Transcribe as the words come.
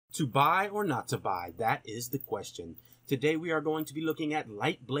To buy or not to buy, that is the question. Today we are going to be looking at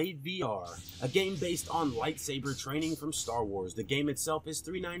Lightblade VR, a game based on lightsaber training from Star Wars. The game itself is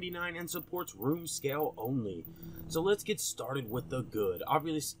 $3.99 and supports room scale only. So let's get started with the good.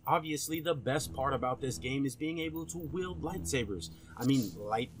 Obviously the best part about this game is being able to wield lightsabers. I mean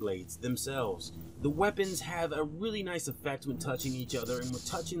light blades themselves. The weapons have a really nice effect when touching each other, and when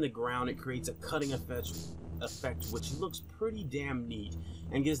touching the ground it creates a cutting effect which looks pretty damn neat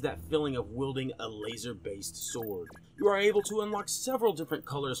and gives that feeling of wielding a laser-based sword. You are able to unlock several different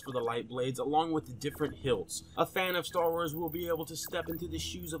colors for the light blades along with different hilts. A fan of Star Wars will be able to step into the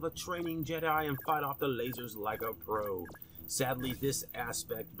shoes of a training Jedi and fight off the lasers like a pro. Sadly, this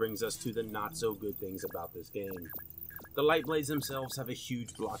aspect brings us to the not so good things about this game. The light blades themselves have a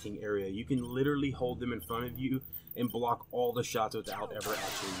huge blocking area. You can literally hold them in front of you and block all the shots without ever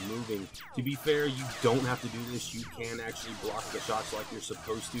actually moving. To be fair, you don't have to do this. You can actually block the shots like you're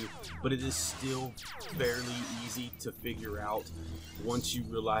supposed to, but it is still fairly easy to figure out once you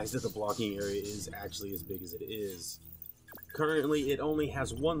realize that the blocking area is actually as big as it is. Currently, it only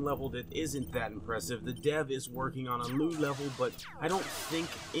has one level that isn't that impressive. The dev is working on a new level, but I don't think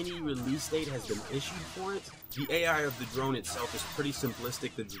any release date has been issued for it. The AI of the drone itself is pretty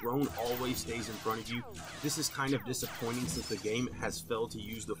simplistic. The drone always stays in front of you. This is kind of disappointing since the game has failed to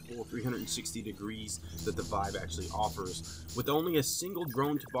use the full 360 degrees that the Vive actually offers. With only a single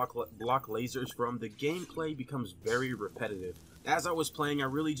drone to block lasers from, the gameplay becomes very repetitive. As I was playing, I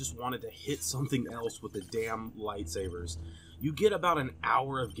really just wanted to hit something else with the damn lightsabers. You get about an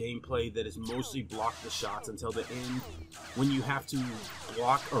hour of gameplay that is mostly block the shots until the end, when you have to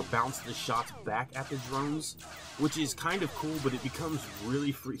block or bounce the shots back at the drones, which is kind of cool, but it becomes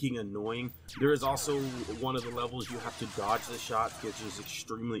really freaking annoying. There is also one of the levels you have to dodge the shots, which is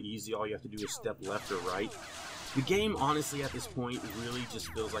extremely easy. All you have to do is step left or right. The game, honestly, at this point, really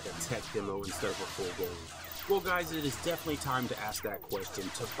just feels like a tech demo instead of a full game. Well guys, it is definitely time to ask that question,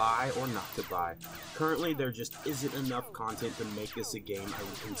 to buy or not to buy. Currently, there just isn't enough content to make this a game I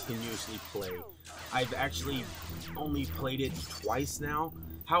would continuously play. I've actually only played it twice now.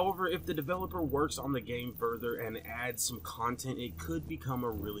 However, if the developer works on the game further and adds some content, it could become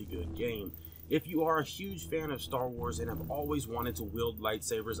a really good game. If you are a huge fan of Star Wars and have always wanted to wield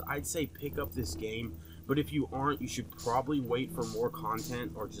lightsabers, I'd say pick up this game. But if you aren't, you should probably wait for more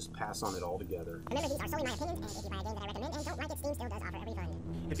content or just pass on it altogether. Remember, these are solely my opinions, and if you buy a game that I recommend and don't like it, Steam still does offer a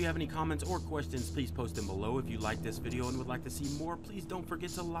refund. If you have any comments or questions, please post them below. If you like this video and would like to see more, please don't forget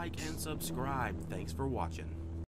to like and subscribe. Thanks for watching.